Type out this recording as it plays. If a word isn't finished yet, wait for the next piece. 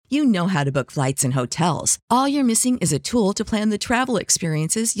You know how to book flights and hotels. All you're missing is a tool to plan the travel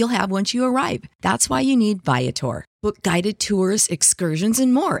experiences you'll have once you arrive. That's why you need Viator. Book guided tours, excursions,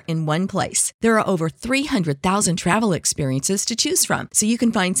 and more in one place. There are over 300,000 travel experiences to choose from, so you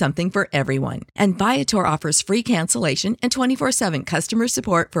can find something for everyone. And Viator offers free cancellation and 24/7 customer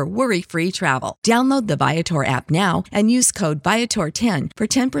support for worry-free travel. Download the Viator app now and use code Viator10 for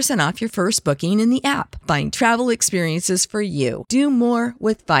 10% off your first booking in the app. Find travel experiences for you. Do more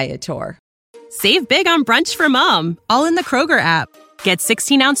with Viator. Save big on brunch for mom, all in the Kroger app. Get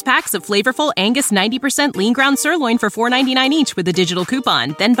 16-ounce packs of flavorful Angus 90% lean ground sirloin for $4.99 each with a digital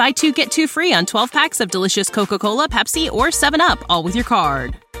coupon. Then buy 2, get 2 free on 12 packs of delicious Coca-Cola, Pepsi, or 7-Up, all with your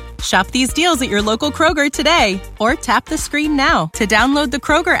card. Shop these deals at your local Kroger today, or tap the screen now to download the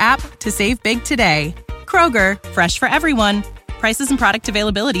Kroger app to save big today. Kroger, fresh for everyone. Prices and product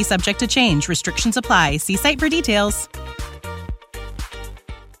availability subject to change. Restrictions apply. See site for details.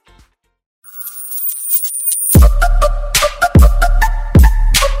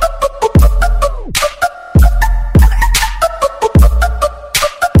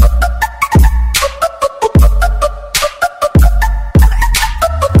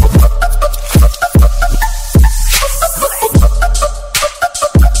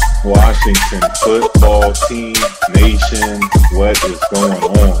 Washington football team, nation, what is going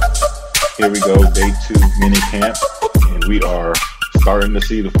on? Here we go, day 2 mini camp, and we are starting to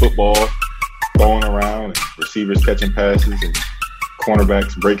see the football going around and receivers catching passes and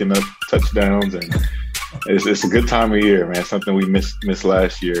cornerbacks breaking up touchdowns, and it's a good time of year, man. Something we missed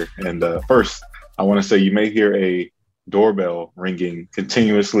last year. And first, I want to say you may hear a doorbell ringing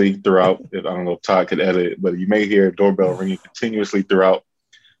continuously throughout. I don't know if Todd could edit it, but you may hear a doorbell ringing continuously throughout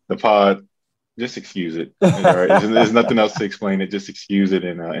the pod. Just excuse it. All right? There's nothing else to explain it. Just excuse it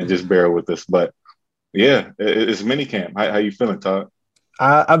and just bear with us. But yeah, it's mini camp. How you feeling, Todd?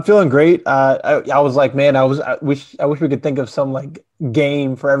 I'm feeling great. I was like, man, I wish we could think of some like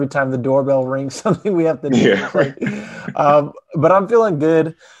game for every time the doorbell rings, something we have to do. Yeah, right. But I'm feeling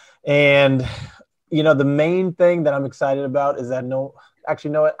good. And the main thing that I'm excited about is that actually,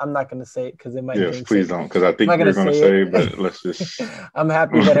 you know what? I'm not going to say it because it might. Yes, please don't, because I think you're going to say it, but let's just. I'm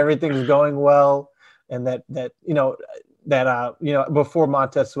happy that everything's going well, and that before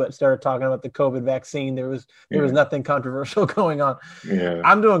Montez Sweat started talking about the COVID vaccine, there was nothing controversial going on. Yeah,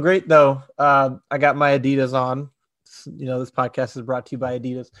 I'm doing great though. I got my Adidas on. This podcast is brought to you by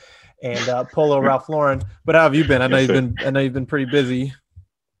Adidas and Polo Ralph Lauren. But how have you been? I know you've been pretty busy.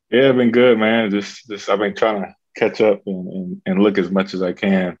 Yeah, I've been good, man. Just I've been trying to catch up and look as much as I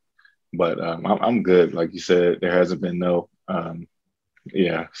can, but I'm good. Like you said, there hasn't been there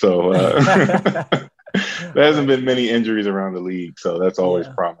hasn't been many injuries around the league, so that's always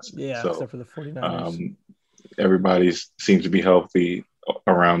promising. Yeah, so, except for the 49ers. Everybody seems to be healthy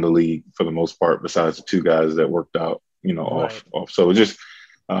around the league for the most part, besides the 2 guys that worked out, off. So just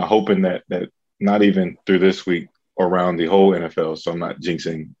hoping that not even through this week around the whole NFL, so I'm not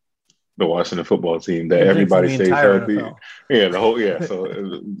jinxing the Washington football team, that everybody stays healthy. NFL. Yeah,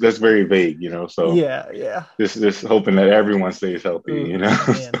 so that's very vague, so yeah. Just hoping that everyone stays healthy, Man.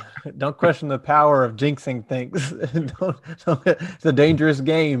 Don't question the power of jinxing things. It's a dangerous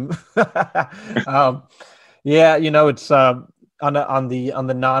game. It's on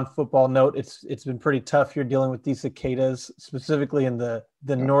the non-football note, it's been pretty tough here dealing with these cicadas, specifically in the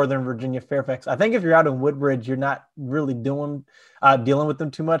Northern Virginia Fairfax. I think if you're out in Woodbridge, you're not really dealing with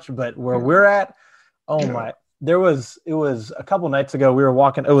them too much, but where we're at, it was a couple nights ago, we were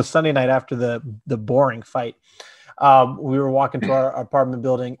walking, it was Sunday night after the boring fight. We were walking to our apartment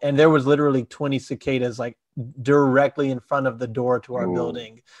building, and there was literally 20 cicadas like directly in front of the door to our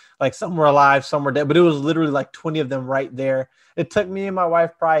building. Like some were alive, some were dead, but it was literally like 20 of them right there. It took me and my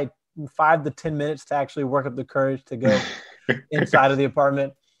wife probably 5 to 10 minutes to actually work up the courage to go inside of the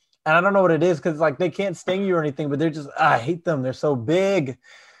apartment. And I don't know what it is, because like they can't sting you or anything, but they're just, I hate them. They're so big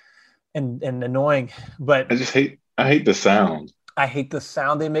and annoying. But I hate the sound. I hate the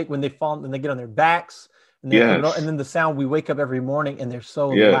sound they make when they fall and they get on their backs. And then the sound, we wake up every morning and they're so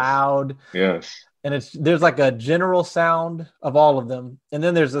loud. Yes. And there's like a general sound of all of them. And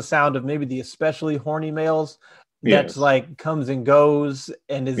then there's the sound of maybe the especially horny males that's like comes and goes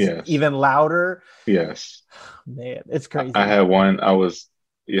and is even louder. Yes. Man, it's crazy. I had one.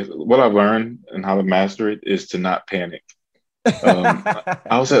 What I've learned and how to master it is to not panic.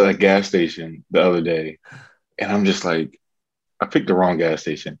 I was at a gas station the other day, and I'm just like, I picked the wrong gas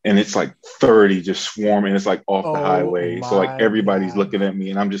station, and it's like 30 just swarming. It's like off the highway. So like everybody's looking at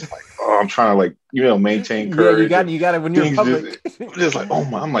me, and I'm just like, I'm trying to like, maintain courage. Yeah, you got it when you're in public. Just like,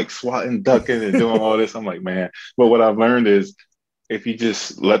 I'm like swatting, ducking and doing all this. I'm like, man. But what I've learned is if you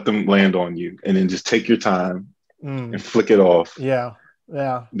just let them land on you and then just take your time and flick it off. Yeah.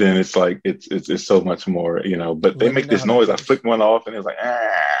 Yeah. Then it's like it's so much more, but they make this noise. I flick one off and it's like,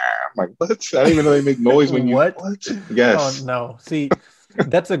 I'm like, what? I didn't even know they make noise when you what? Yes. Oh no. See,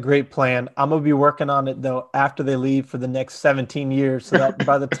 that's a great plan. I'm gonna be working on it though after they leave for the next 17 years, so that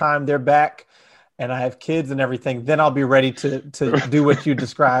by the time they're back and I have kids and everything, then I'll be ready to do what you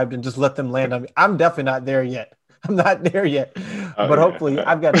described and just let them land on me. I'm definitely not there yet. I'm not there yet, but hopefully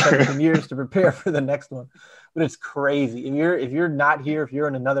I've got 17 years to prepare for the next one. But it's crazy. If you're not here, if you're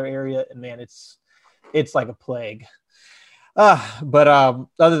in another area, and man, it's like a plague. But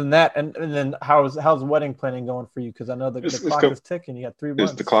other than that, and then how's wedding planning going for you? Because I know the clock is ticking. You got 3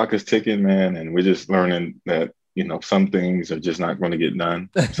 months. The clock is ticking, man, and we're just learning that some things are just not going to get done.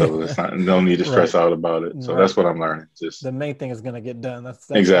 So it's not. No need to stress out about it. So that's what I'm learning. Just the main thing is going to get done.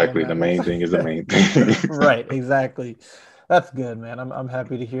 That's exactly the main thing is the main thing. Right. Exactly. That's good, man. I'm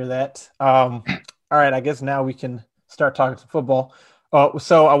happy to hear that. All right, I guess now we can start talking some football.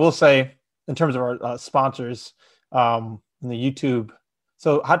 So I will say, in terms of our sponsors, in the YouTube,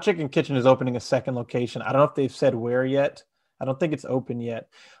 so Hot Chicken Kitchen is opening a second location. I don't know if they've said where yet. I don't think it's open yet.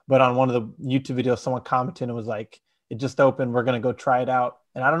 But on one of the YouTube videos, someone commented and was like, it just opened. We're going to go try it out.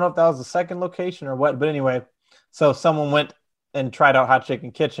 And I don't know if that was the second location or what. But anyway, so someone went and tried out Hot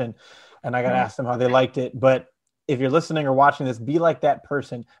Chicken Kitchen, and I got to ask them how they liked it. But if you're listening or watching this, be like that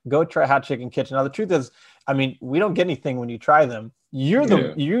person. Go try Hot Chicken Kitchen. Now, the truth is, I mean, we don't get anything when you try them. You're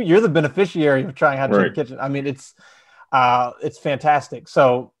the beneficiary of trying Hot Chicken Kitchen. I mean, it's fantastic.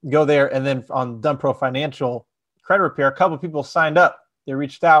 So go there, and then on Dunpro Financial Credit Repair, a couple of people signed up. They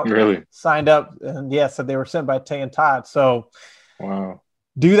reached out, signed up, and said they were sent by Tay and Todd. So, wow.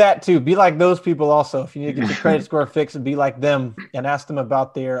 Do that too. Be like those people also. If you need to get your credit score fixed, and be like them and ask them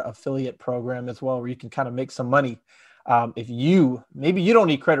about their affiliate program as well, where you can kind of make some money. If maybe you don't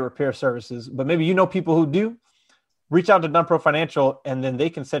need credit repair services, but maybe you know people who do, reach out to Dunpro Financial, and then they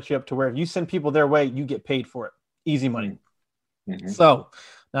can set you up to where if you send people their way, you get paid for it. Easy money. Mm-hmm. So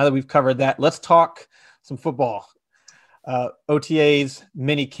now that we've covered that, let's talk some football. OTAs,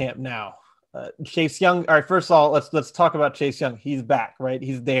 mini camp now. Chase Young. All right. First of all, let's talk about Chase Young. He's back, right?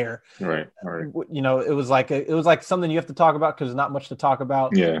 He's there. Right. It was like something you have to talk about because there's not much to talk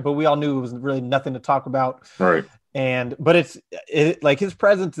about. Yeah. But we all knew it was really nothing to talk about. Right. But it's like his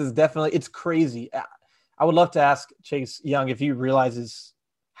presence is definitely, it's crazy. I would love to ask Chase Young if he realizes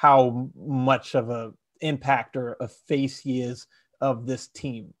how much of a impact or a face he is of this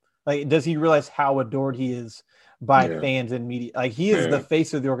team. Like, does he realize how adored he is by fans and media? Like, he is the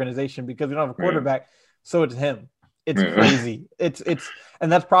face of the organization because we don't have a quarterback. So it's him. It's crazy. It's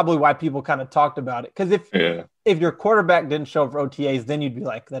and that's probably why people kind of talked about it. Because if your quarterback didn't show up for OTAs, then you'd be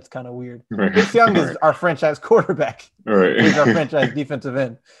like, that's kind of weird. Chase Young is our franchise quarterback. Right. He's our franchise defensive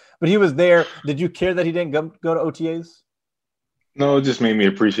end. But he was there. Did you care that he didn't go to OTAs? No, it just made me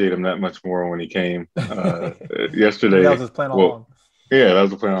appreciate him that much more when he came yesterday. That was his plan all along. Yeah, that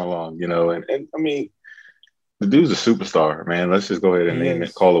was the plan all along, and I mean, the dude's a superstar, man. Let's just go ahead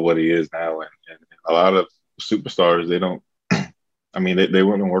and call it what he is now. And a lot of superstars, they don't, I mean, they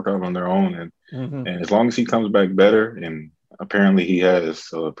wouldn't work out on their own. And as long as he comes back better, and apparently he has,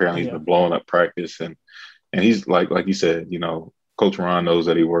 so apparently he's been blowing up practice. And he's like you said, Coach Ron knows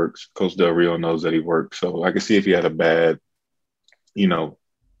that he works. Coach Del Rio knows that he works. So I can see if he had a bad,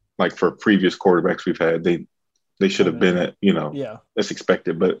 like for previous quarterbacks we've had, they should have been at, that's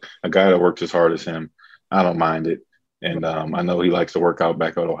expected. But a guy that works as hard as him, I don't mind it. And I know he likes to work out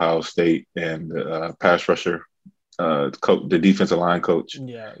back at Ohio State and pass rusher, the defensive line coach.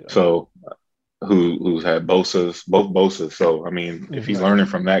 Yeah. So who's had both Bosa's. So, I mean, if he's learning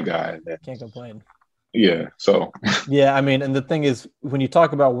from that guy, then can't complain. Yeah. So. Yeah. I mean, and the thing is, when you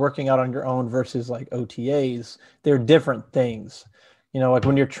talk about working out on your own versus like OTAs, they're different things. Like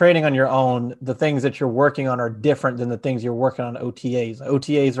when you're training on your own, the things that you're working on are different than the things you're working on OTAs.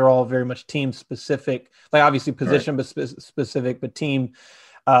 OTAs are all very much team specific, like obviously position specific, but team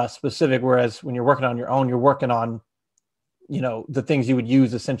specific. Whereas when you're working on your own, you're working on, the things you would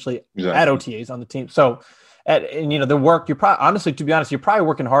use essentially at OTAs on the team. So, the work you're probably, honestly, to be honest, you're probably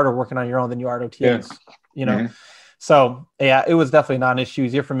working harder working on your own than you are at OTAs. So yeah, it was definitely not an issue.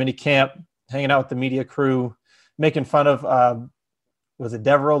 He's here for mini camp, hanging out with the media crew, making fun of. Was it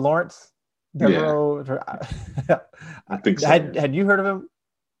Devereaux Lawrence? Yeah. I think so. Had you heard of him?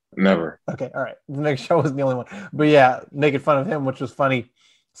 Never. Okay, all right. The next show was the only one, but yeah, making fun of him, which was funny.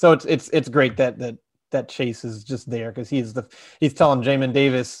 So it's great that Chase is just there because he's telling Jamin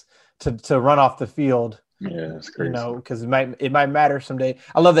Davis to run off the field. Yeah, it's crazy. Because it might matter someday.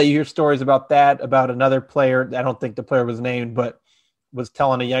 I love that you hear stories about that, about another player. I don't think the player was named, but was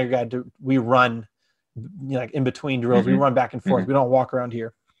telling a younger guy we run, like in between drills, we run back and forth. We don't walk around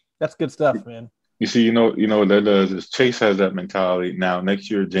here. That's good stuff, man. You see, you know what that does is Chase has that mentality. Now, next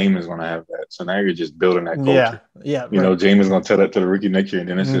year, Jameis going to have that. So now you're just building that culture. Yeah. You know, Jameis going to tell that to the rookie next year, and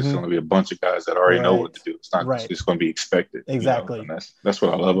then it's just going to be a bunch of guys that already know what to do. It's not just going to be expected. Exactly. You know? And that's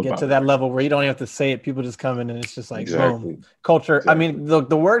what I love about it. Get to that level where you don't even have to say it. People just come in, and it's just like, boom. Culture. Exactly. I mean,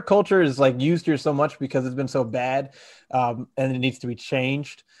 the word culture is like used here so much because it's been so bad, and it needs to be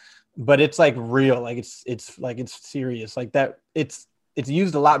changed. But it's like real. Like it's serious. Like that. It's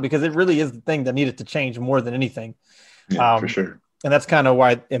used a lot because it really is the thing that needed to change more than anything. Yeah, for sure. And that's kind of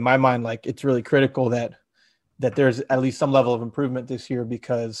why, in my mind, like it's really critical that there's at least some level of improvement this year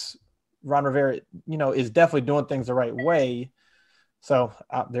because Ron Rivera, you know, is definitely doing things the right way. So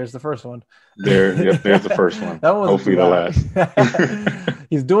there's the first one. There's the first one. That one hopefully the last.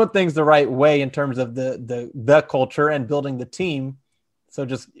 He's doing things the right way in terms of the culture and building the team. So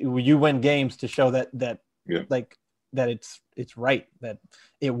just you win games to show that it's right, that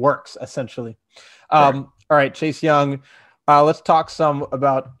it works essentially. All right, Chase Young, let's talk some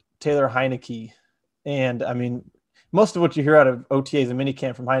about Taylor Heinicke. And I mean, most of what you hear out of OTAs and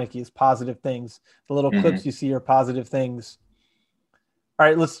minicamp from Heinicke is positive things. The little clips you see are positive things. All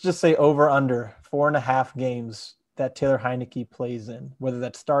right, let's just say over under 4.5 games that Taylor Heinicke plays in, whether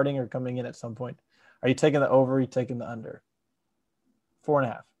that's starting or coming in at some point. Are you taking the over? Or are you taking the under?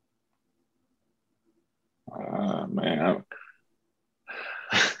 4.5. Man,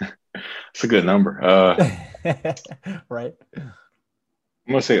 it's a good number. Right. I'm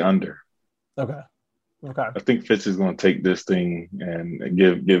gonna say under. Okay. I think Fitz is gonna take this thing and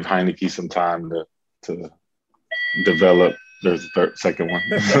give Heinicke some time to develop. There's the second one.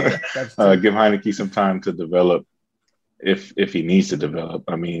 Give Heinicke some time to develop if he needs to develop.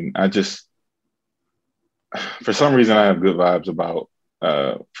 I mean, for some reason I have good vibes about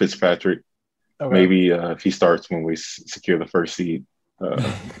Fitzpatrick. Okay. Maybe if he starts when we secure the first seed. No,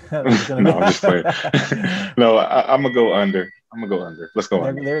 I'm just playing. No, I'm gonna go under. Let's go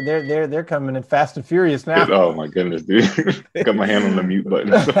under. They're coming in fast and furious now. Oh my goodness, dude! Got my hand on the mute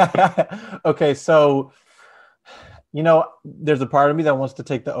button. Okay, so you know, there's a part of me that wants to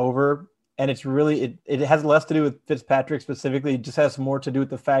take the over, and it's really it has less to do with Fitzpatrick specifically. It just has more to do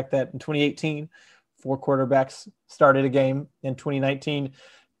with the fact that in 2018, 4 quarterbacks started a game. In 2019.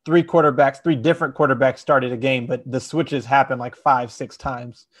 3 different quarterbacks started a game, but the switches happened like 5-6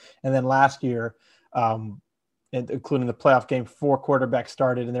 times. And then last year, including the playoff game, 4 quarterbacks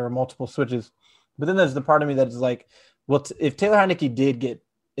started and there were multiple switches. But then there's the part of me that is like, well, if Taylor Heinicke did get,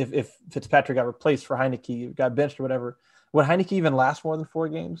 if Fitzpatrick got replaced for Heinicke, got benched or whatever, would Heinicke even last more than 4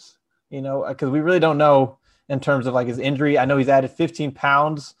 games? You know, because we really don't know in terms of like his injury. I know he's added 15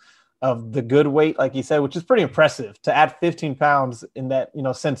 pounds of the good weight, like he said, which is pretty impressive to add 15 pounds in that, you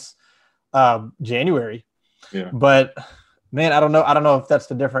know, since January. Yeah. But man, I don't know if that's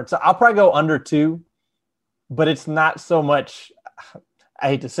the difference. So I'll probably go under 2, but it's not so much. I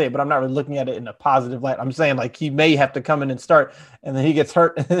hate to say it, but I'm not really looking at it in a positive light. I'm saying like he may have to come in and start, and then he gets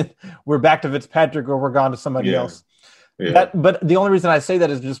hurt. We're back to Fitzpatrick, or we're gone to somebody else. Yeah. But the only reason I say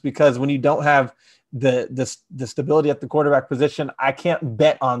that is just because when you don't have the stability at the quarterback position, I can't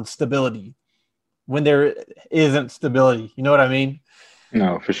bet on stability when there isn't stability. You know what I mean?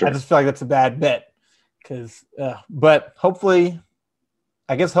 No, for sure. I just feel like that's a bad bet but hopefully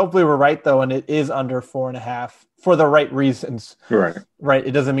we're right though. And it is under 4.5 for the right reasons. Right.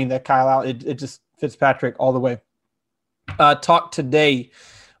 It doesn't mean that Kyle out. It just Fitzpatrick all the way. Talk today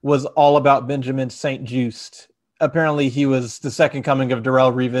was all about Benjamin St-Juste. Apparently he was the second coming of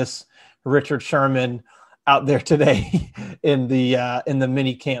Darrelle Revis, Richard Sherman out there today in the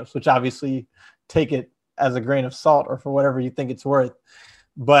mini camps, which obviously take it as a grain of salt or for whatever you think it's worth.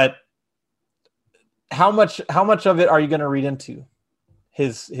 But how much of it are you going to read into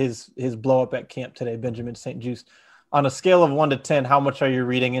his blow up at camp today, Benjamin St-Juste? On a scale of 1 to 10, how much are you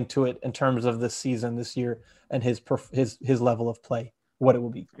reading into it in terms of this season, this year, and his level of play, what it will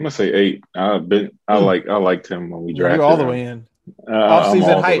be? I'm gonna say 8. I liked him when we drafted. You're all the him. way in.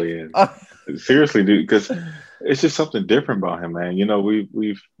 Off-season hype. Seriously, dude, because it's just something different about him, man. You know, we've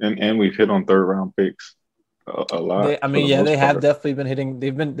hit on 3rd round picks a lot. They have definitely been hitting.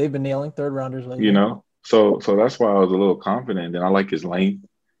 They've been nailing 3rd rounders lately. You know, so that's why I was a little confident. And I like his length.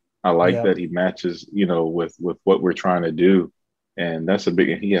 I like that he matches, you know, with what we're trying to do. And that's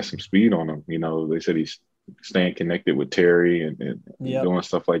he has some speed on him. You know, they said he's staying connected with Terry and doing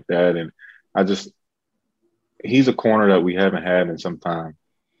stuff like that. And he's a corner that we haven't had in some time.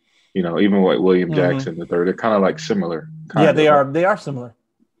 You know, even like William Jackson the third, they're kind of like similar. They are similar,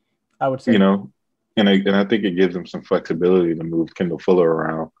 I would say. You know, I think it gives them some flexibility to move Kendall Fuller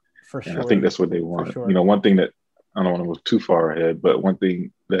around. For sure. And I think that's what they want. Sure. You know, one thing that I don't want to move too far ahead, but one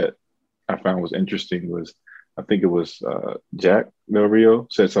thing that I found was interesting was I think it was Jack Del Rio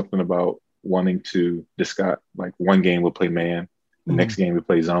said something about wanting to discuss, like, one game we'll play man, the next game we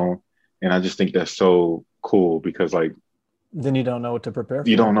play zone. And I just think that's so cool because, like, then you don't know what to prepare for.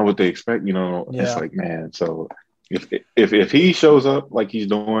 You don't know what they expect, you know. Yeah. It's like, man, so if he shows up like he's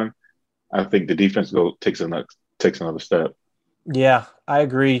doing, I think the defense takes another step. Yeah, I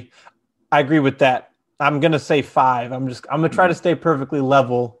agree. I agree with that. I'm gonna say 5. I'm gonna try to stay perfectly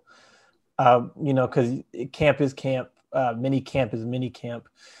level. You know, because camp is camp, mini camp is mini camp.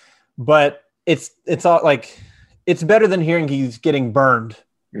 But it's all like, it's better than hearing he's getting burned.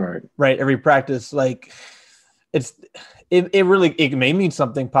 Right. Every practice, like it really may mean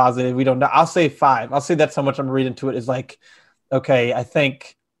something positive. We don't know. I'll say 5. I'll say that's how much I'm reading to it is like, okay, I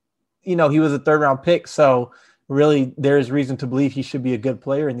think, you know, he was a 3rd round pick. So really there is reason to believe he should be a good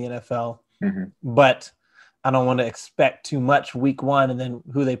player in the NFL, but I don't want to expect too much week 1 and then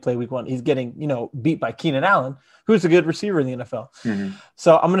who they play week 1. He's getting, you know, beat by Keenan Allen, who's a good receiver in the NFL.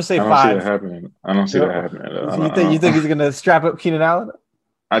 So I'm going to say 5. I don't see that happening. I don't see that happening. You think he's going to strap up Keenan Allen?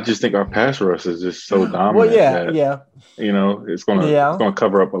 I just think our pass rush is just so dominant. Well, yeah. You know, it's gonna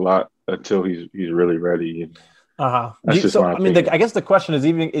cover up a lot until he's really ready. That's just my opinion. I guess the question is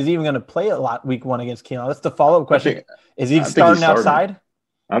even going to play a lot week 1 against Keenan. That's the follow-up question. Is he starting outside?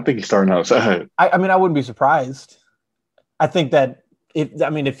 I think he's starting outside. I mean, I wouldn't be surprised. I think that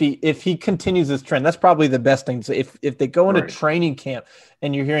if he continues this trend, that's probably the best thing. So if they go into training camp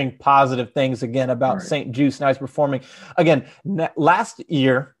and you're hearing positive things again about St. Juice, now he's performing again. Last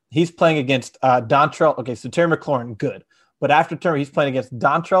year he's playing against Dontrell. Okay, so Terry McLaurin, good, but after Terry, he's playing against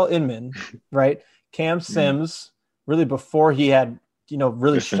Dontrell Inman, right? Cam Sims, really before he had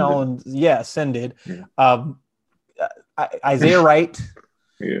really ascended. Ascended. Isaiah Wright.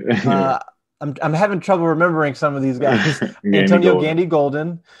 I'm having trouble remembering some of these guys. Antonio Gandy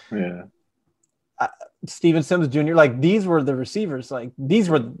Golden. Yeah. Steven Sims Jr. Like, these were the receivers. Like, these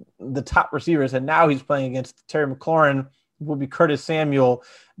were the top receivers. And now he's playing against Terry McLaurin, will be Curtis Samuel.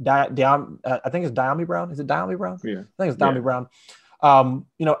 I think it's Diami Brown. Is it Diami Brown? Yeah. I think it's Diami Brown.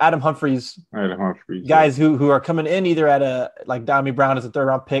 Adam Humphries. Guys who are coming in either at like Diami Brown as a 3rd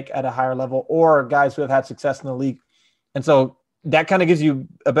round pick at a higher level, or guys who have had success in the league. And so that kind of gives you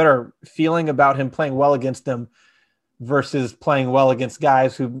a better feeling about him playing well against them versus playing well against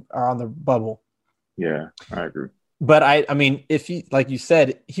guys who are on the bubble. Yeah, I agree. But I mean, if he, like you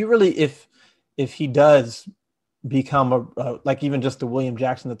said, he really, if he does become like even just a William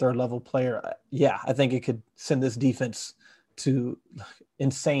Jackson, the 3rd level player, I think it could send this defense to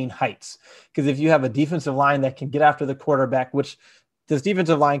insane heights. Because if you have a defensive line that can get after the quarterback, which this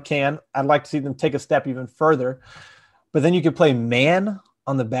defensive line can, I'd like to see them take a step even further. But then you could play man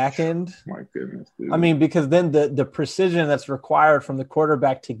on the back end. My goodness, dude. I mean, because then the precision that's required from the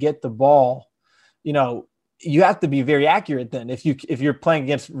quarterback to get the ball, you have to be very accurate then if you're playing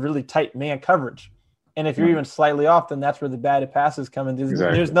against really tight man coverage. And if you're even slightly off, then that's where the bad passes come in.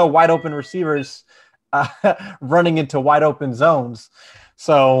 There's no wide open receivers running into wide open zones.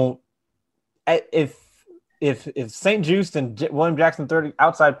 So if St. Juice and William Jackson 30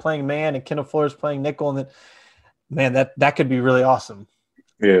 outside playing man and Kendall Fuller's playing nickel, and then, man, that could be really awesome.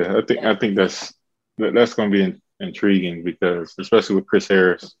 Yeah, I think that's going to be intriguing because especially with Chris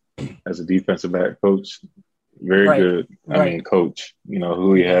Harris as a defensive back coach, very good. I mean, coach,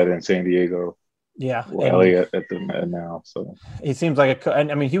 who he had in San Diego. Yeah, Elliott at the now. So he seems like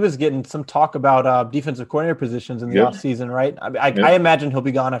he was getting some talk about defensive coordinator positions in the offseason, right? I imagine he'll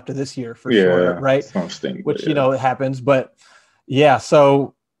be gone after this year for sure, right? Which it happens, but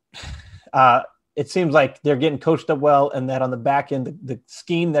so it seems like they're getting coached up well, and that on the back end, the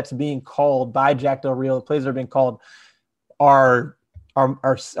scheme that's being called by Jack Del Rio, the plays that are being called are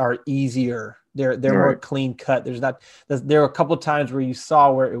easier. They're more clean cut. There were a couple of times where you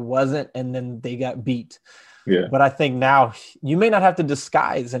saw where it wasn't, and then they got beat. Yeah. But I think now you may not have to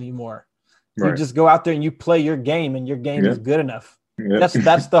disguise anymore. You just go out there and you play your game, and your game is good enough. Yeah.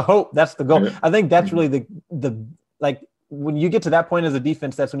 That's the hope. That's the goal. Yeah. I think that's really the like when you get to that point as a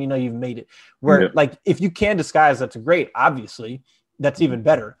defense, that's when you know you've made it. Where like if you can disguise, that's great. Obviously, that's even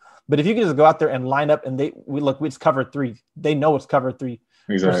better. But if you can just go out there and line up, and it's cover 3. They know it's cover 3.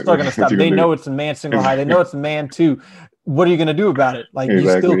 Exactly. They're still going to stop. They know it's a man single high. They know it's a man 2. What are you going to do about it? Like, you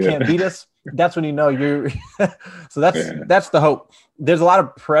still can't beat us. That's when you know you're. So that's the hope. There's a lot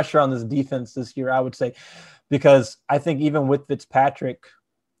of pressure on this defense this year, I would say, because I think even with Fitzpatrick,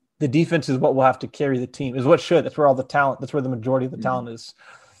 the defense is what will have to carry the team. Is what should. That's where all the talent. That's where the majority of the talent is.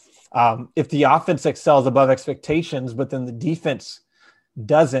 If the offense excels above expectations, but then the defense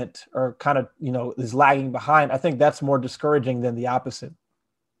doesn't, or kind of, is lagging behind, I think that's more discouraging than the opposite.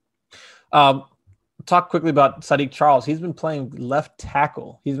 Talk quickly about Saahdiq Charles. He's been playing left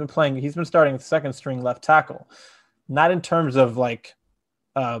tackle. He's been starting second string left tackle, not in terms of like,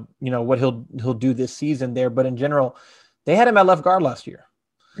 what he'll do this season there, but in general, they had him at left guard last year,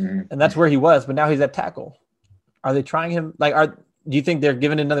 and that's where he was. But now he's at tackle. Are they trying him? Do you think they're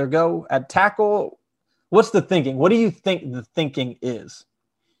giving it another go at tackle? What's the thinking? What do you think the thinking is?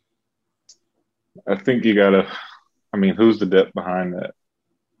 I think you gotta. I mean, who's the depth behind that?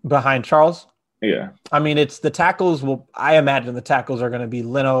 Behind Charles? Yeah. I mean, it's the tackles. I imagine the tackles are going to be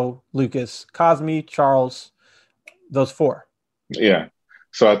Leno, Lucas, Cosmi, Charles, those four. Yeah.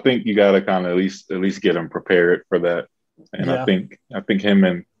 So I think you got to kind of at least get him prepared for that. And yeah. I think him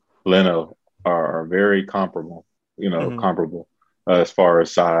and Leno are very comparable. Comparable as far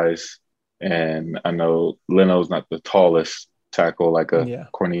as size. And I know Leno's not the tallest tackle like a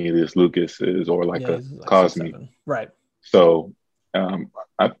Cornelius Lucas is, or like a Cosmi. Right. So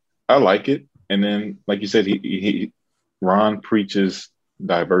I like it. And then, like you said, Ron preaches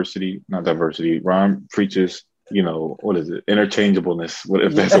diversity, not diversity. Ron preaches, what is it? Interchangeableness, what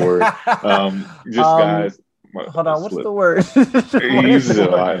if that's a word? Guys. Hold on, what's the word? He uses it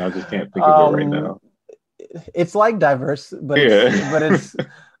a lot, and I just can't think of it right now. It's like diverse, but it's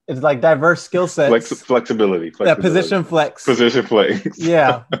like diverse skill sets. Flexibility. Yeah, position flex.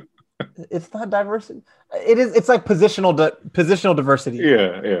 Yeah. It's not diversity. It's like positional diversity.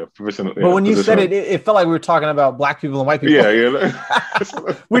 Yeah. But when you said it felt like we were talking about black people and white people. Yeah.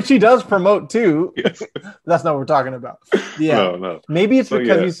 Which he does promote too. Yes. That's not what we're talking about. Yeah. No. Maybe it's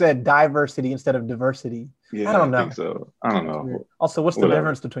because you said diversity instead of diversity. Yeah, I don't know. I think so. I don't know. Also, what's the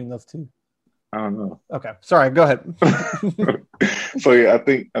difference between those two? I don't know. Okay. Sorry, go ahead. So yeah, I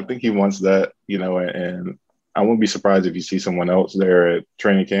think he wants that, and I wouldn't be surprised if you see someone else there at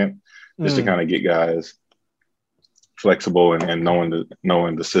training camp just to kind of get guys flexible and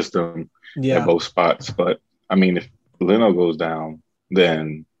knowing the system at both spots. But I mean, if Leno goes down,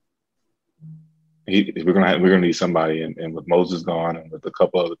 then we're gonna need somebody. And with Moses gone and with a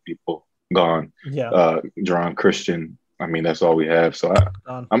couple other people gone, Jerron Christian, I mean, that's all we have. So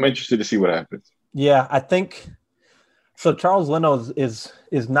I'm interested to see what happens. Yeah, I think so. Charles Leno is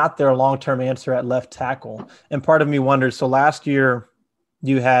not their long-term answer at left tackle, and part of me wonders. So last year,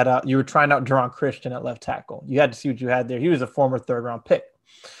 you were trying out Jerron Christian at left tackle. You had to see what you had there. He was a former third-round pick,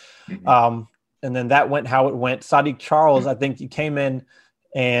 and then that went how it went. Saahdiq Charles, I think you came in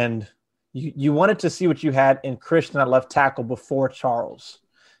and you wanted to see what you had in Christian at left tackle before Charles,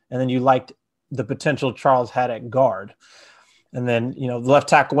 and then you liked the potential Charles had at guard. And then, the left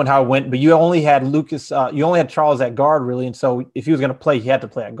tackle went how it went, but you only had you only had Charles at guard really. And so if he was going to play, he had to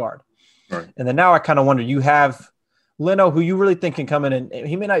play at guard. Right. And then now I kind of wonder, you have Leno, who you really think can come in and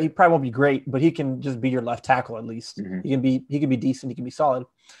he probably won't be great, but he can just be your left tackle at least. Mm-hmm. He can be decent. He can be solid,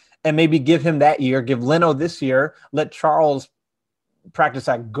 and maybe give him that year, give Leno this year, let Charles practice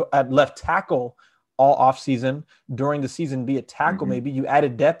at left tackle all off season. During the season, be a tackle. Maybe you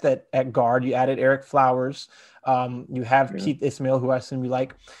added depth at guard. You added Eric Flowers. You have Keith Ismail, who I assume you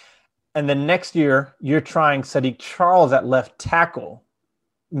like. And then next year, you're trying Saahdiq Charles at left tackle,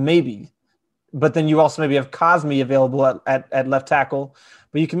 maybe. But then you also maybe have Cosmi available at left tackle.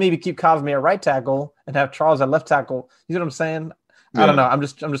 But you can maybe keep Cosmi at right tackle and have Charles at left tackle. You know what I'm saying? Yeah. I don't know. I'm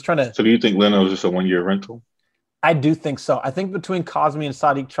just trying to. So do you think Leno is just a 1-year rental? I do think so. I think between Cosmi and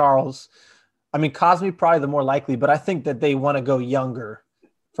Saahdiq Charles, I mean, Cosmi probably the more likely, but I think that they want to go younger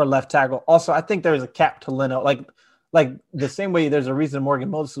for left tackle. Also, I think there's a cap to Leno. Like the same way there's a reason Morgan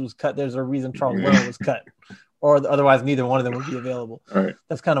Moses was cut, there's a reason Charles Leno was cut. Or otherwise neither one of them would be available. All right.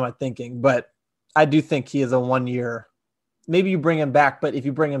 That's kind of my thinking. But I do think he is a 1-year. Maybe you bring him back, but if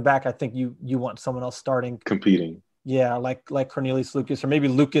you bring him back, I think you want someone else starting. Competing. Yeah, like Cornelius Lucas, or maybe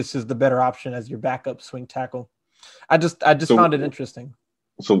Lucas is the better option as your backup swing tackle. I just found it interesting.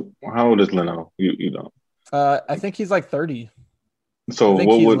 So how old is Leno? You know? I think he's like 30. So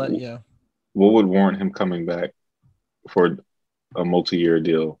what would warrant him coming back for a multi-year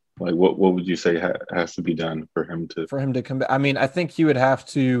deal? Like what would you say has to be done for him to come back? I mean, I think he would have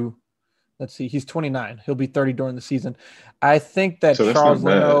to. Let's see, he's 29. He'll be 30 during the season. I think that Charles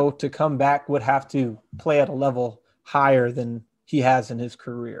Leno to come back would have to play at a level higher than he has in his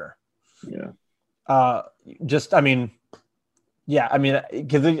career. Yeah. Because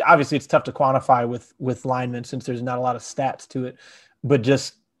obviously it's tough to quantify with linemen since there's not a lot of stats to it, but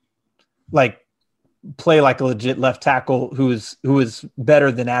just like play like a legit left tackle who is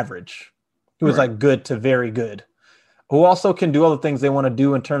better than average, who is like good to very good, who also can do all the things they want to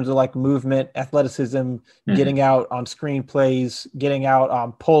do in terms of like movement, athleticism, getting out on screen plays, getting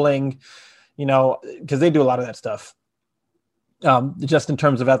out pulling, because they do a lot of that stuff. Just in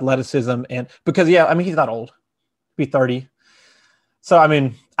terms of athleticism and because, he's not old, be 30. So,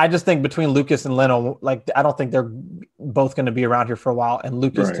 I just think between Lucas and Leno, like, I don't think they're both going to be around here for a while. And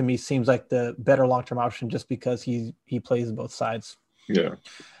Lucas to me seems like the better long-term option just because he plays both sides. Yeah.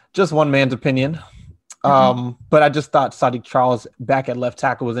 Just one man's opinion. But I just thought Sadiq Charles back at left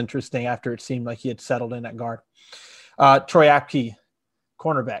tackle was interesting after it seemed like he had settled in at guard. Troy Apke,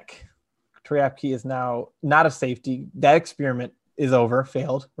 cornerback. Troy Apke is now not a safety. That experiment is over,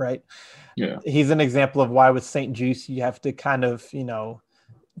 failed, right? Yeah. He's an example of why with St. Juice you have to kind of,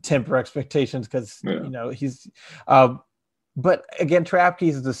 temper expectations because, he's but again, Troy Apke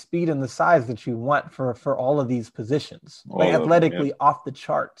is the speed and the size that you want for all of these positions. Like athletically off the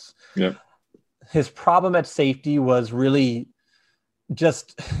charts. Yeah. His problem at safety was really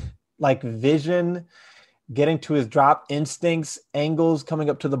just like vision, getting to his drop, instincts, angles, coming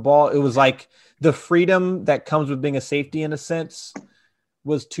up to the ball. It was like the freedom that comes with being a safety in a sense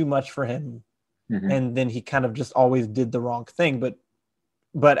was too much for him. And then he kind of just always did the wrong thing.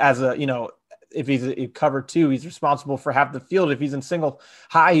 But as a, if he's a cover two, he's responsible for half the field. If he's in single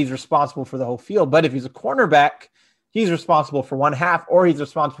high, he's responsible for the whole field. But if he's a cornerback, he's responsible for one half or he's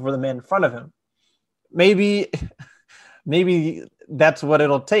responsible for the man in front of him. Maybe that's what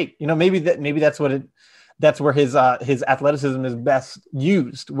it'll take. Maybe that's where his athleticism is best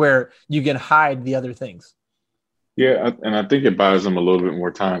used, where you can hide the other things. Yeah, and I think it buys him a little bit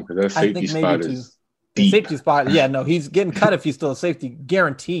more time because that safety spot is deep. Safety spot, he's getting cut if he's still a safety,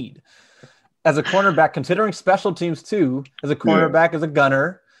 guaranteed. As a cornerback, considering special teams too, as a cornerback, as a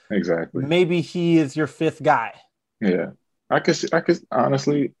gunner, exactly. Maybe he is your fifth guy. Yeah. I could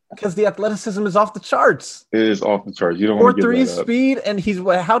honestly, because the athleticism is off the charts. It is off the charts. You don't want to give that 4.3 speed, and he's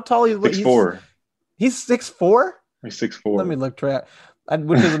how tall? He's 6'4". He's 6'4". He's 6'4". Let me look, Trey.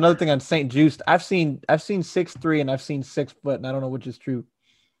 Which is another thing on St. Juiced. I've seen 6'3" and I've seen 6 foot, and I don't know which is true.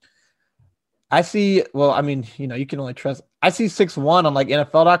 I see. Well, you can only trust. I see 6'1" on like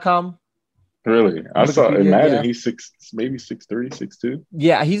NFL.com. Really? I saw. Imagine he's maybe 6'3", 6'2".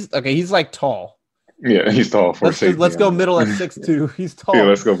 Yeah, he's like tall. Yeah, he's tall for safety. Let's go middle at 6'2". He's tall. Yeah,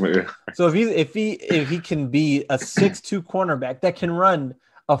 let's go middle. So if he can be a 6'2" cornerback that can run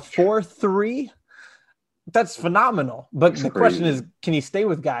a 4.3, that's phenomenal. But the question is, can he stay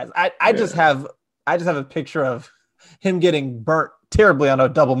with guys? I just have a picture of him getting burnt terribly on a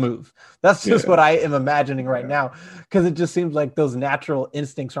double move. That's just what I am imagining right now, because it just seems like those natural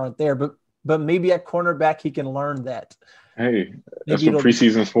instincts aren't there. But maybe at cornerback he can learn that. Hey, that's what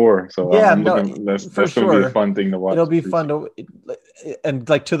preseason's for. So that's going to be a fun thing to watch. It'll be fun to, and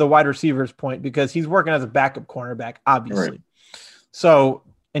like to the wide receiver's point, because he's working as a backup cornerback, obviously. Right. So,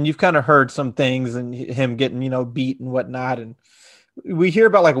 and you've kind of heard some things and him getting, beat and whatnot. And we hear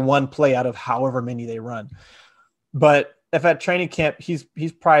about like one play out of however many they run. But if at training camp, he's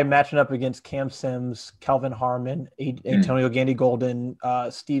probably matching up against Cam Sims, Kelvin Harmon, Antonio Gandy Golden,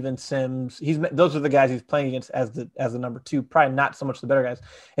 Steven Sims. Those are the guys he's playing against as the number 2. Probably not so much the better guys.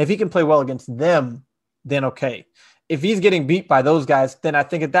 If he can play well against them, then okay. If he's getting beat by those guys, then I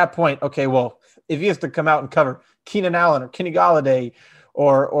think at that point, okay, well, if he has to come out and cover Keenan Allen or Kenny Golladay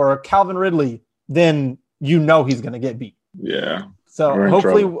or Calvin Ridley, then he's going to get beat. Yeah. So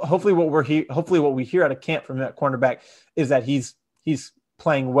hopefully what we hear out of camp from that cornerback is that he's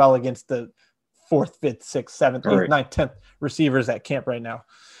playing well against the 4th, 5th, 6th, 7th, 8th, 9th, 10th receivers at camp right now.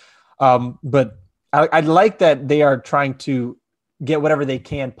 But I like that they are trying to get whatever they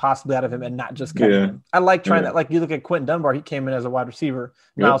can possibly out of him and not just cut him. I like trying that. Like you look at Quentin Dunbar, he came in as a wide receiver.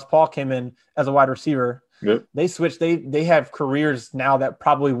 Miles Paul came in as a wide receiver. Yep. They switched. They have careers now that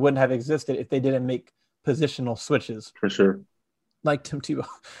probably wouldn't have existed if they didn't make positional switches. For sure. Like Tim Tebow.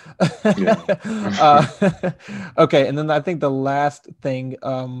 Okay, and then I think the last thing,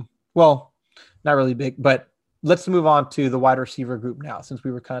 well, not really big, but let's move on to the wide receiver group now, since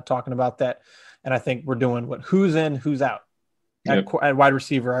we were kind of talking about that. And I think we're doing who's in, who's out at wide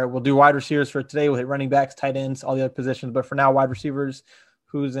receiver. All right, we'll do wide receivers for today. We'll hit running backs, tight ends, all the other positions. But for now, wide receivers,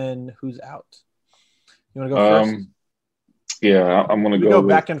 who's in, who's out. You want to go first? Yeah, I'm going to go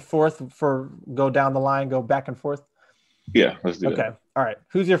back and forth go down the line, go back and forth. Yeah, let's do that. Okay. All right.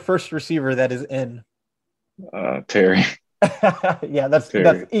 Who's your first receiver that is in? Terry. Yeah, that's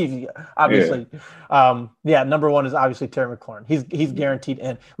easy. Obviously. Number 1 is obviously Terry McLaurin. He's guaranteed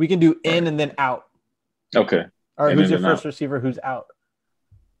in. We can do in and then out. Okay. All right. Who's your first receiver who's out?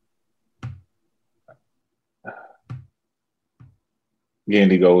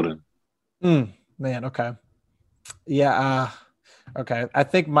 Gandy Golden. Man, okay. Yeah. Okay. I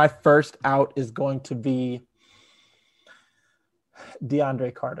think my first out is going to be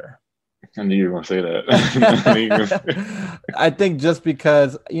DeAndre Carter. I knew you were going to say that. I think just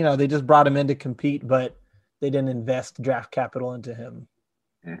because, they just brought him in to compete, but they didn't invest draft capital into him.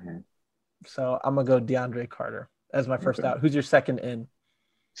 Mm-hmm. So I'm going to go DeAndre Carter as my first out. Who's your second in?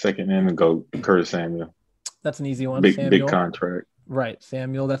 Second in and go Curtis Samuel. That's an easy one. Big contract. Right.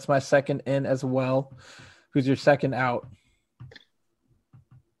 Samuel. That's my second in as well. Who's your second out?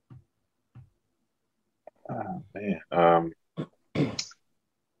 Oh, man.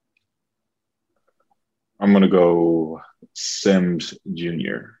 I'm going to go Sims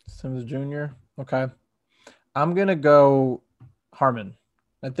Jr. Sims Jr. Okay. I'm going to go Harmon.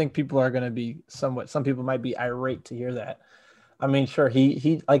 I think people are going to be some people might be irate to hear that. I mean, sure,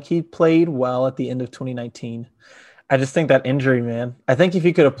 he played well at the end of 2019. I just think that injury, man. I think if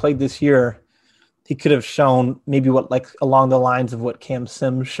he could have played this year, he could have shown maybe along the lines of what Cam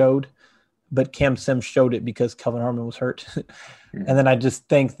Sims showed, but Cam Sims showed it because Kelvin Harmon was hurt. And then I just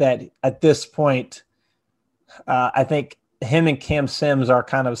think that at this point, I think him and Cam Sims are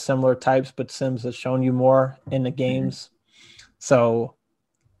kind of similar types, but Sims has shown you more in the games. So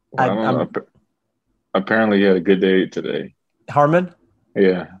apparently he had a good day today. Harmon?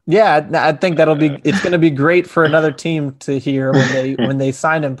 Yeah. I think it's going to be great for another team to hear when they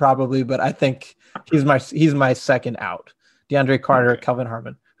sign him probably, but I think he's my second out. DeAndre Carter, okay. Kelvin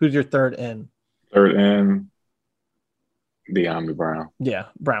Harmon. Who's your third in? Third in, De'Ami Brown. Yeah,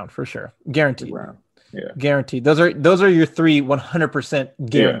 Brown for sure. Guaranteed. Brown. Yeah. Guaranteed. Those are your three 100%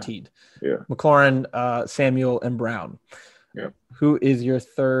 guaranteed. Yeah. McLaurin, Samuel, and Brown. Yeah. Who is your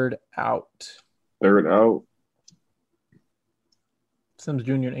third out? Third out. Sims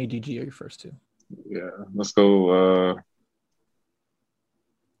Jr. and ADG are your first two. Yeah. Let's go.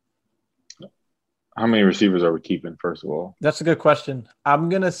 How many receivers are we keeping, first of all? That's a good question. I'm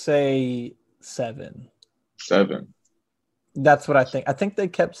going to say 7. 7. That's what I think. I think they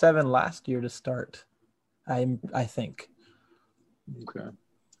kept 7 last year to start. I think. Okay.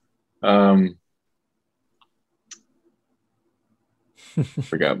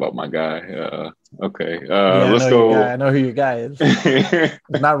 Forgot about my guy. Okay. Let's go. I know who your guy is.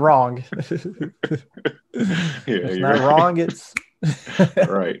 It's not wrong. It's not wrong. It's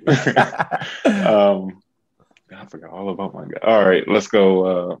right. I forgot all about my guy. All right, let's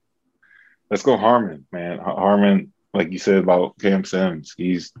go Harmon, man. Harmon, like you said about Cam Sims,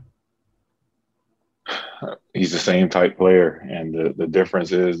 he's the same type player, and the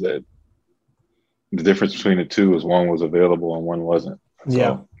difference is that the difference between the two is one was available and one wasn't.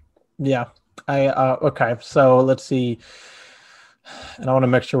 So. Yeah. Okay. So let's see. And I want to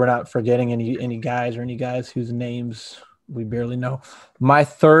make sure we're not forgetting any guys whose names we barely know. My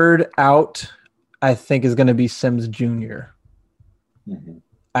third out, I think, is going to be Sims Jr. Mm-hmm.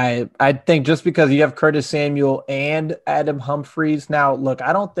 I think just because you have Curtis Samuel and Adam Humphries. Now, look,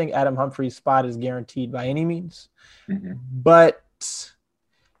 I don't think Adam Humphries' spot is guaranteed by any means, but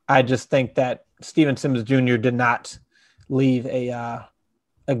I just think that Steven Sims Jr. did not leave a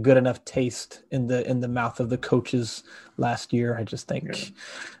good enough taste in the mouth of the coaches last year. I just think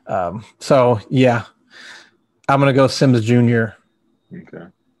so. Yeah, I'm gonna go Sims Jr. Okay.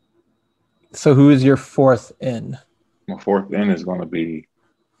 So who is your fourth in? My fourth in is going to be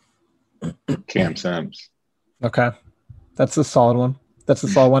Cam Sims. Okay, that's a solid one.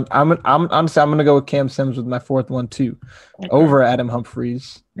 I'm honestly, I'm going to go with Cam Sims with my fourth one too, over Adam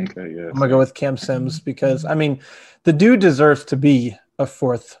Humphries. Okay, yeah. I'm going to go with Cam Sims because, I mean, the dude deserves to be a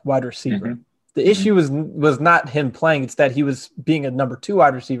fourth wide receiver. Mm-hmm. The issue was not him playing; it's that he was being a number 2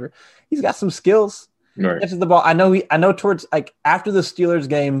 wide receiver. He's got some skills. Right. Catches the ball. I know towards after the Steelers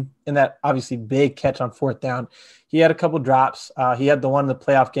game in that obviously big catch on 4th down, he had a couple drops. He had the one in the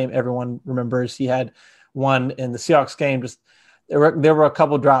playoff game everyone remembers. He had one in the Seahawks game. Just there were a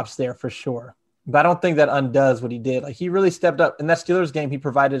couple drops there for sure. But I don't think that undoes what he did. He really stepped up in that Steelers game. He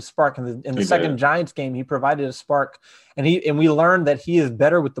provided a spark in the second Giants game. He provided a spark, and we learned that he is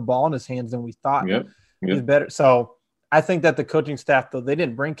better with the ball in his hands than we thought. Yep. He's better. So I think that the coaching staff, though, they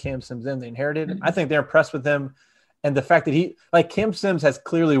didn't bring Cam Sims in. They inherited him. I think they're impressed with him. And the fact that Cam Sims has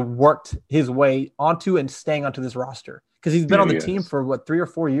clearly worked his way onto and staying onto this roster because he's been on the team for 3 or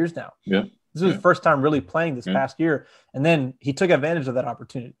 4 years now. Yeah. This was his first time really playing this past year. And then he took advantage of that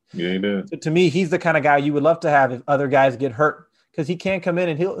opportunity. Yeah, he did. So to me, he's the kind of guy you would love to have if other guys get hurt because he can come in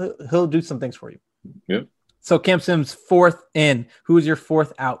and he'll do some things for you. Yep. So Cam Sims, fourth in. Who is your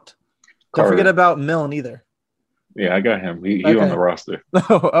fourth out? Don't forget about Milne either. Yeah, I got him. He on the roster.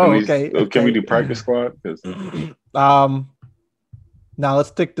 Okay. Can we do practice squad? Now let's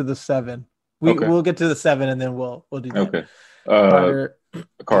stick to the 7. Okay. We'll get to the 7 and then we'll do that. Okay. Carter.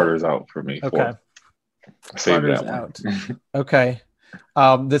 Carter's out for me. Okay. Save Carter's that one. out. Okay.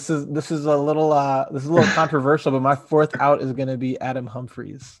 This is a little controversial, but my 4th out is going to be Adam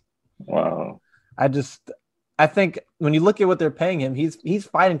Humphries. Wow. I think when you look at what they're paying him, he's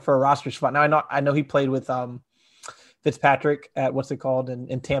fighting for a roster spot. Now I know he played with Fitzpatrick at what's it called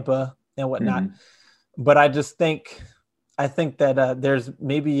in Tampa and whatnot, but I think that there's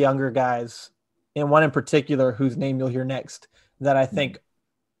maybe younger guys, and one in particular whose name you'll hear next, that I think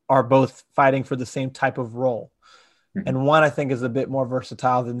are both fighting for the same type of role. And one I think is a bit more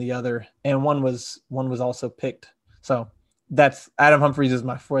versatile than the other, and one was also picked. So that's Adam Humphries is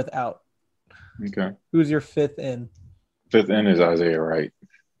my 4th out. Okay. Who's your 5th in? 5th in is Isaiah Wright.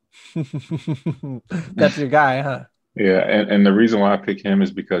 That's your guy, huh? Yeah, and the reason why I pick him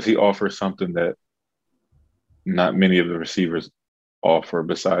is because he offers something that not many of the receivers offer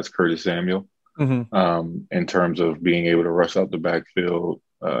besides Curtis Samuel. In terms of being able to rush out the backfield,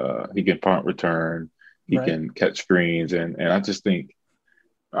 he can punt return, he can catch screens, and I just think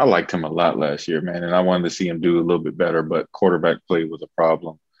I liked him a lot last year, man, and I wanted to see him do a little bit better, but quarterback play was a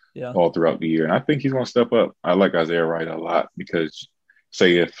problem all throughout the year, and I think he's going to step up. I like Isaiah Wright a lot because,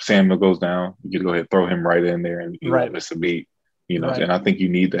 say, if Samuel goes down, you can go ahead and throw him right in there and you won't miss a beat, and I think you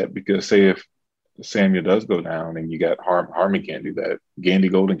need that because, say, if Samuel does go down and you got Harmon can't do that, Gandy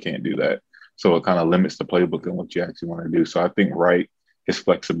Golden can't do that, so it kind of limits the playbook and what you actually want to do. So I think Wright, his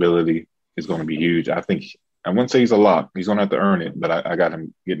flexibility is going to be huge. I wouldn't say he's a lock. He's going to have to earn it, but I got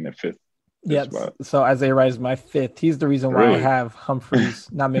him getting at 5th. Yeah. So Isaiah Wright is my 5th. He's the reason why I have Humphries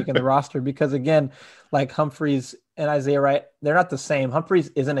not making the roster because, again, like Humphries and Isaiah Wright, they're not the same. Humphries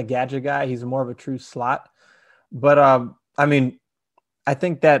isn't a gadget guy. He's more of a true slot. But, I mean, I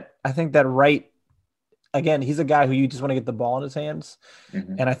think that Wright, again, he's a guy who you just want to get the ball in his hands.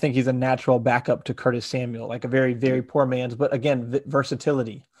 And I think he's a natural backup to Curtis Samuel, like a very, very poor man's, but again,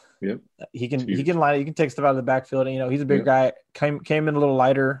 versatility. Yep. He can line, he can take stuff out of the backfield. And, he's a big guy, came in a little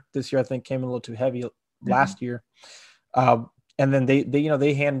lighter this year. I think came in a little too heavy last year. And then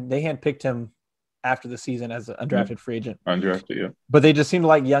they hand picked him after the season as an undrafted free agent. Undrafted, yeah. But they just seem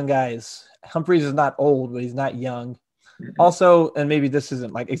like young guys. Humphries is not old, but he's not young. Also, and maybe this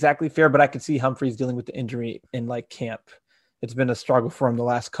isn't like exactly fair, but I could see Humphries dealing with the injury in like camp. It's been a struggle for him the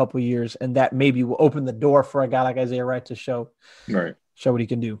last couple of years, and that maybe will open the door for a guy like Isaiah Wright to show what he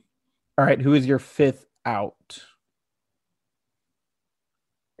can do. All right, who is your 5th out?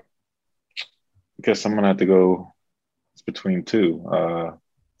 I guess I'm gonna have to go. It's between 2.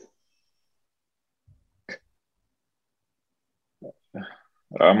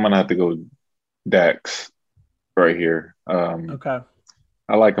 I'm gonna have to go Dax right here. Okay.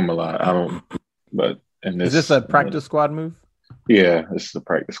 I like him a lot. Is this a practice squad move? Yeah, this is a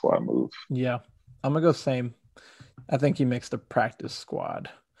practice squad move. Yeah, I'm gonna go same. I think he makes the practice squad.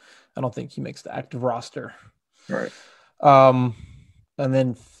 I don't think he makes the active roster. Right. And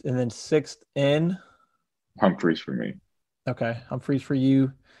then 6th in Humphries for me. Okay, Humphries for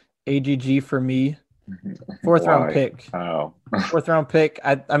you. AGG for me. 4th round pick. Wow. 4th round pick.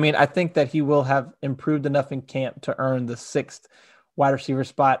 I mean, I think that he will have improved enough in camp to earn the 6th wide receiver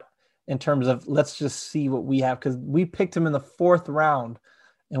spot in terms of let's just see what we have, because we picked him in the 4th round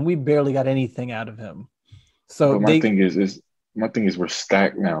and we barely got anything out of him. So my thing is we're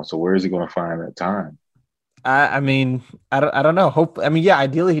stacked now. So where is he going to find that time? I mean, I don't know.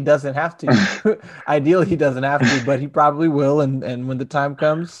 Ideally he doesn't have to. Ideally he doesn't have to, but he probably will. And when the time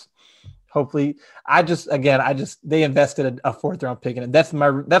comes, hopefully. They invested a 4th round pick in it. That's my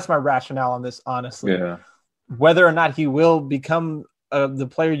rationale on this, honestly. Yeah. Whether or not he will become the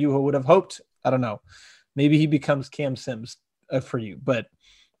player you would have hoped, I don't know. Maybe he becomes Cam Sims for you, but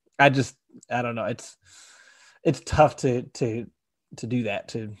I don't know. It's tough to do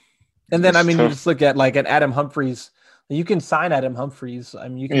that. And then, you just look at like an Adam Humphries. You can sign Adam Humphries. I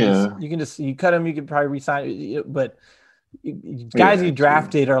mean, you cut him. You could probably resign, but guys you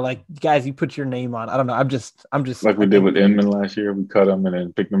drafted are like guys you put your name on. I don't know. I'm just like we did with Inman last year. We cut him and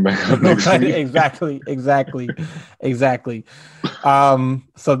then picked him back up. Exactly.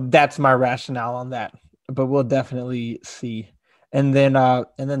 So that's my rationale on that. But we'll definitely see. And then the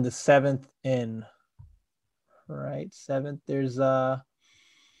 7th in. Right, 7th. There's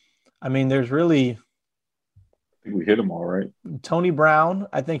really. I think we hit them all right. Tony Brown.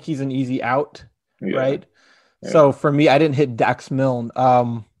 I think he's an easy out. Yeah. Right. Yeah. So for me, I didn't hit Dax Milne.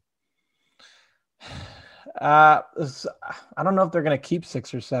 I don't know if they're going to keep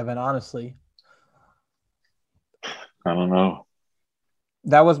 6 or 7, honestly. I don't know.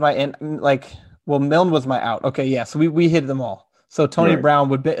 That was my end. Milne was my out. Okay, yeah. So we hit them all. So Tony Right. Brown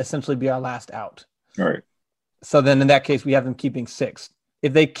would essentially be our last out. All right. So then in that case, we have them keeping 6.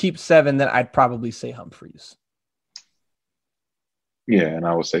 If they keep 7, then I'd probably say Humphreys. Yeah, and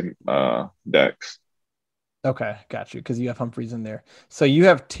I would say Dax. Okay, got you, because you have Humphreys in there. So you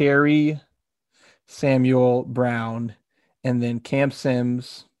have Terry, Samuel, Brown, and then Cam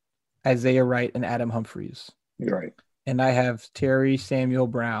Sims, Isaiah Wright, and Adam Humphreys. You're right. And I have Terry, Samuel,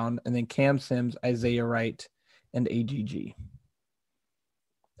 Brown, and then Cam Sims, Isaiah Wright, and AGG.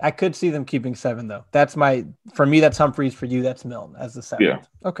 I could see them keeping 7, though. For me, that's Humphreys. For you, that's Milne as the 7th. Yeah.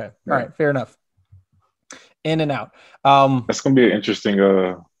 Okay. All Yeah. right. Fair enough. In and out. That's gonna be an interesting.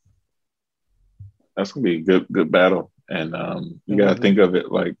 That's gonna be a good battle, and you got to think of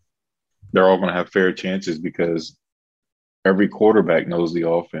it like they're all gonna have fair chances because every quarterback knows the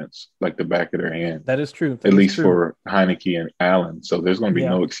offense like the back of their hand. That is true. At least for Heineke and Allen. So there's going to be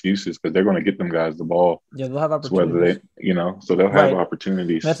no excuses because they're going to get them guys the ball. Yeah, they'll have So opportunities. whether so they'll have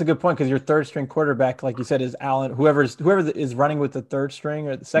opportunities. That's a good point because your third string quarterback, like you said, is Allen. Whoever is running with the third string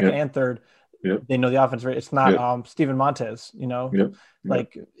or the second and third, they know the offense. Right? It's not Steven Montez,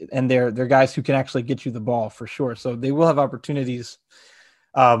 like, and they're guys who can actually get you the ball for sure. So they will have opportunities.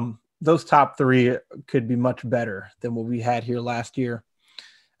 Those top 3 could be much better than what we had here last year.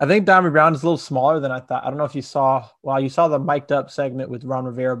 I think Dommy Brown is a little smaller than I thought. I don't know if you saw the mic'd up segment with Ron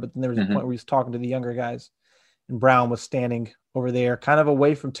Rivera, but then there was a point where he was talking to the younger guys and Brown was standing over there kind of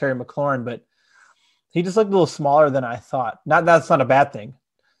away from Terry McLaurin, but he just looked a little smaller than I thought. That's not a bad thing.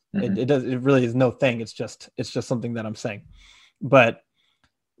 It really is no thing. It's just something that I'm saying, but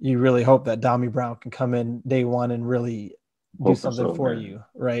you really hope that Dommy Brown can come in day one and really do something for you,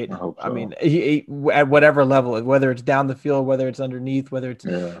 right? I mean, he at whatever level, whether it's down the field, whether it's underneath, whether it's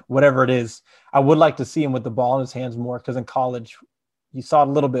whatever it is, I would like to see him with the ball in his hands more because in college, you saw it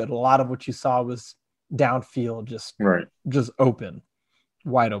a little bit. A lot of what you saw was downfield, just open,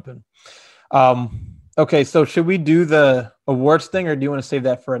 wide open. Okay, so should we do the awards thing, or do you want to save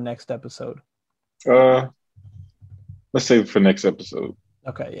that for a next episode? Let's save it for next episode.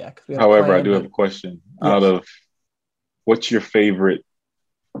 Okay, yeah. However, I do have a question. Out of what's your favorite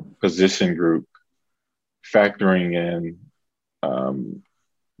position group, factoring in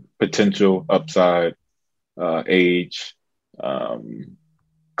potential upside, age,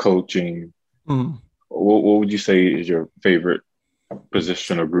 coaching? What would you say is your favorite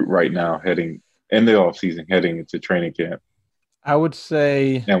position or group right now heading in the offseason, heading into training camp? I would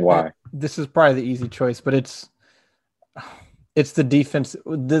say, and why? This is probably the easy choice, but it's the defense.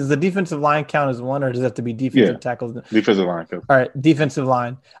 Does the defensive line count as one, or does it have to be defensive tackles? Defensive line. All right, defensive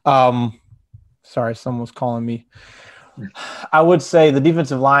line. Sorry, someone was calling me. I would say the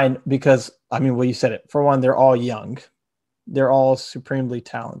defensive line because, well, you said it. For one, they're all young. They're all supremely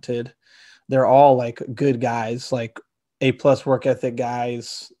talented. They're all like good guys, like A+ work ethic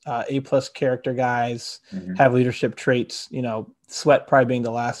guys, A+ character guys, have leadership traits. Sweat probably being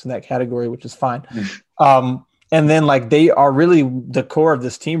the last in that category, which is fine. And then like they are really the core of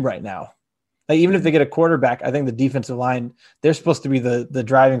this team right now. Like even if they get a quarterback, I think the defensive line, they're supposed to be the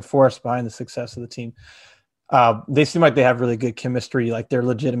driving force behind the success of the team. They seem like they have really good chemistry. Like they're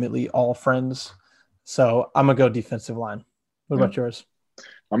legitimately all friends. So I'm going to go defensive line. What about yours?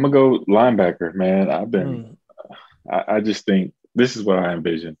 I'm going to go linebacker, man. I just think this is what I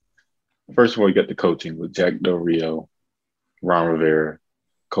envision. First of all, you got the coaching with Jack Del Rio, Ron Rivera,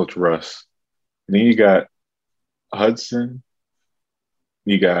 Coach Russ. And then you got Hudson,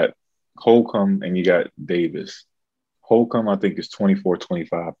 you got Holcomb, and you got Davis. Holcomb, I think, is 24,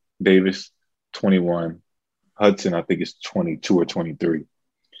 25. Davis, 21. Hudson, I think, is 22 or 23.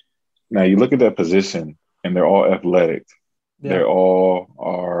 Now, you look at that position, and they're all athletic. Yeah. They all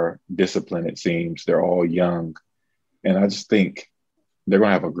are disciplined, it seems. They're all young. And I just think they're going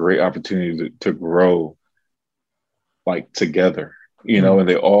to have a great opportunity to grow, like, together. And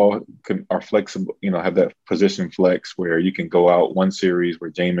they all are flexible, have that position flex where you can go out one series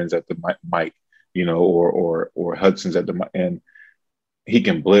where Jamin's at the mic, or Hudson's at the mic, and he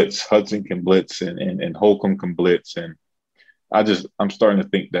can blitz. Hudson can blitz and Holcomb can blitz. And I'm starting to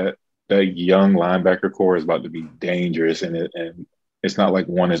think that young linebacker core is about to be dangerous. And it's not like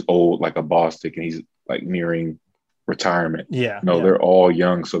one is old, like a Bostic, and he's like nearing retirement. They're all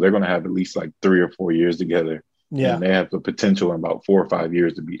young. So they're going to have at least like 3 or 4 years together. Yeah. And they have the potential in about 4 or 5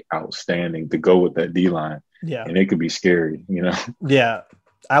 years to be outstanding to go with that D-line. Yeah. And it could be scary, Yeah.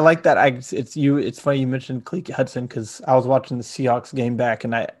 I like that. It's funny you mentioned Cleek Hudson because I was watching the Seahawks game back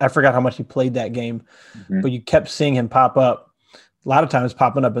and I forgot how much he played that game, but you kept seeing him pop up, a lot of times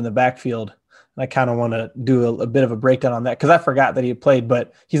popping up in the backfield. And I kind of want to do a bit of a breakdown on that because I forgot that he had played,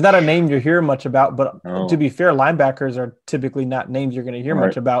 but he's not a name you hear much about. But to be fair, linebackers are typically not names you're going to hear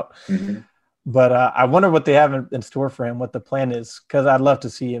much about. Mm-hmm. But I wonder what they have in store for him, what the plan is, because I'd love to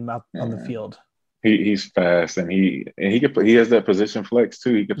see him out on the field. He's fast, and he has that position flex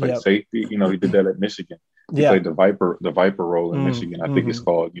too. He can play safety. He did that at Michigan. He played the Viper role in Michigan. I think it's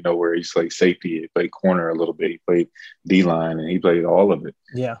called, where he's like safety. He played corner a little bit. He played D-line, and he played all of it.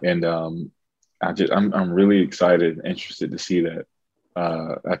 Yeah. And I'm really excited and interested to see that.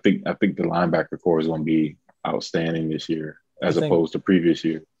 I think the linebacker core is going to be outstanding this year as opposed to previous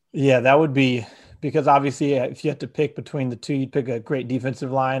year. Yeah, that would be because obviously if you had to pick between the two, you'd pick a great defensive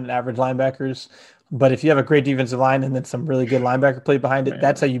line and average linebackers. But if you have a great defensive line and then some really good linebacker play behind it,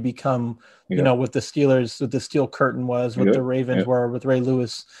 that's how you become, with the Steelers, with the Steel Curtain was, what the Ravens were with Ray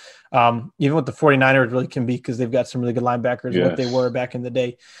Lewis. Even what the 49ers really can be because they've got some really good linebackers, what they were back in the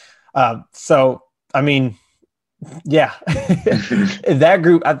day. So, I mean, that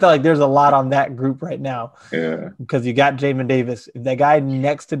group, I feel like there's a lot on that group right now. Yeah. Because you got Jamin Davis. If that guy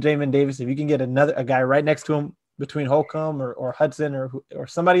next to Jamin Davis, if you can get a guy right next to him between Holcomb or Hudson or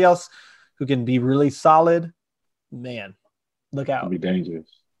somebody else who can be really solid, man, look out. It'll be dangerous.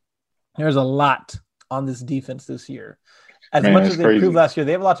 There's a lot on this defense this year. As much as they improved last year,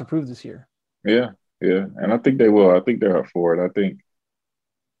 they have a lot to prove this year. Yeah. And I think they will. I think they're up for it. I think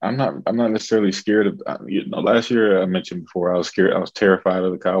I'm not necessarily scared of, last year I mentioned before, I was scared. I was terrified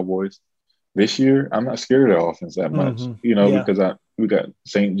of the Cowboys. This year, I'm not scared of the offense that much, because we got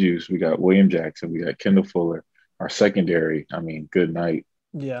St. Juice, we got William Jackson, we got Kendall Fuller, our secondary. I mean, good night.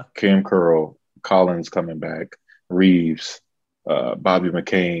 Yeah. Cam Curl, Collins coming back, Reeves, Bobby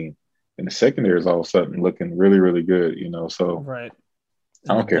McCain. And the secondary is all of a sudden looking really, really good, So right.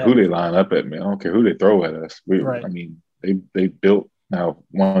 I don't care who they line up at me. I don't care who they throw at us. I mean, they built. Now,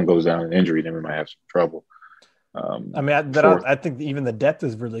 one goes down in injury, then we might have some trouble. I think even the depth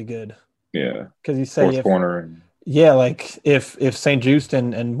is really good. Yeah, because you say corner. Like if St. Just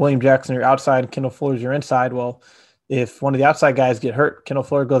and William Jackson are outside, Kendall Fuller's your inside. Well, if one of the outside guys get hurt, Kendall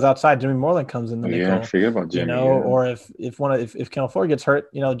Fuller goes outside. Jimmy Moreland comes in the nickel. Yeah, forget about Jimmy. Or if Kendall Fuller gets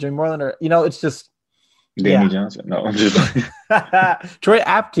hurt, Jimmy Moreland or it's just. Danny Johnson. No, I'm just Troy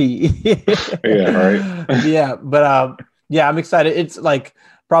Apke. Yeah, right. Yeah, but yeah, I'm excited. It's like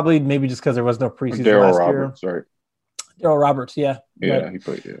probably maybe just because there was no preseason Darryl last Roberts, year. Right? Darryl Roberts, yeah. Yeah, he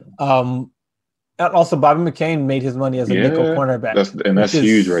played. Yeah. And also Bobby McCain made his money as a nickel cornerback. That's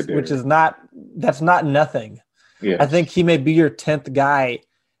huge right there. Which is that's not nothing. Yeah. I think he may be your 10th guy.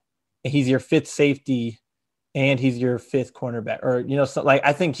 He's your 5th safety, and he's your 5th cornerback. Or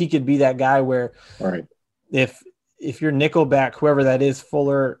I think he could be that guy where if you're nickelback, whoever that is,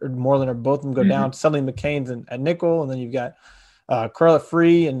 Fuller or Moreland or both of them go down, suddenly McCain's at nickel, and then you've got Curl at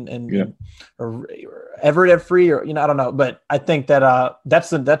free or Everett at free, or I don't know. But I think that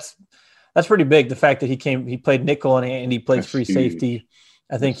that's pretty big. The fact that he played nickel and he plays free safety.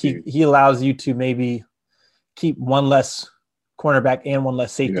 I think he allows you to maybe keep one less cornerback and one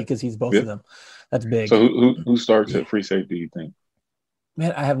less safety because he's both of them. That's big. So who starts at free safety, you think?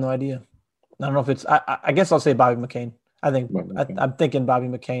 Man, I have no idea. I don't know if it's. I guess I'll say Bobby McCain. I'm thinking Bobby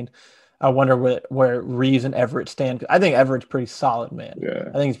McCain. I wonder where Reeves and Everett stand. I think Everett's pretty solid, man. Yeah,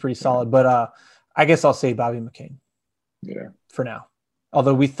 I think he's pretty solid. But I guess I'll say Bobby McCain. Yeah. For now,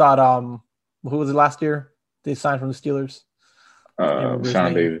 although we thought, who was it last year? They signed from the Steelers.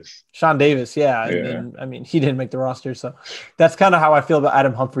 Sean Davis. Sean Davis, yeah. And, I mean, he didn't make the roster, so that's kind of how I feel about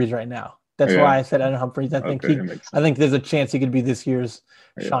Adam Humphries right now. That's why I said Adam Humphries. I think there's a chance he could be this year's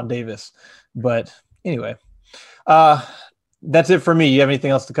Sean Davis. But anyway, that's it for me. You have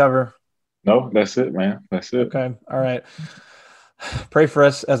anything else to cover? No, that's it, man. That's it. Okay. All right. Pray for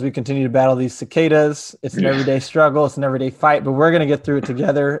us as we continue to battle these cicadas. It's an everyday struggle. It's an everyday fight, but we're going to get through it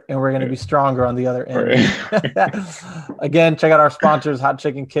together, and we're going to be stronger on the other end. Right. Again, check out our sponsors, Hot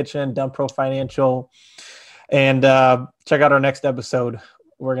Chicken Kitchen, Dumb Pro Financial, and check out our next episode.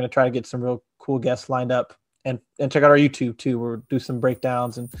 We're going to try to get some real cool guests lined up, and check out our YouTube too. We'll do some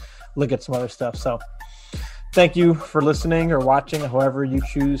breakdowns and look at some other stuff. So thank you for listening or watching, however you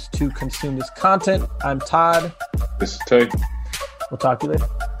choose to consume this content. I'm Todd. This is Tay. We'll talk to you later.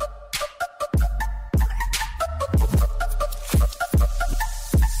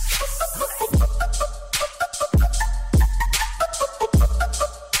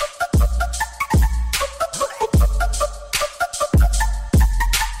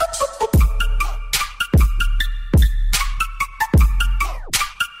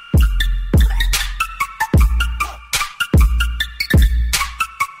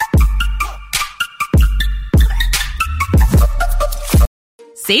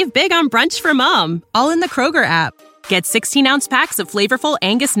 Save big on brunch for mom, all in the Kroger app. Get 16-ounce packs of flavorful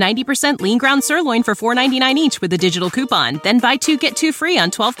Angus 90% lean ground sirloin for $4.99 each with a digital coupon. Then buy 2, get 2 free on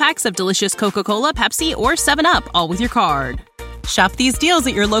 12 packs of delicious Coca-Cola, Pepsi, or 7-Up, all with your card. Shop these deals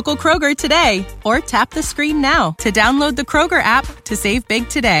at your local Kroger today, or tap the screen now to download the Kroger app to save big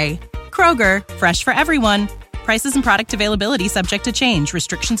today. Kroger, fresh for everyone. Prices and product availability subject to change.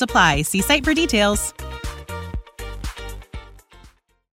 Restrictions apply. See site for details.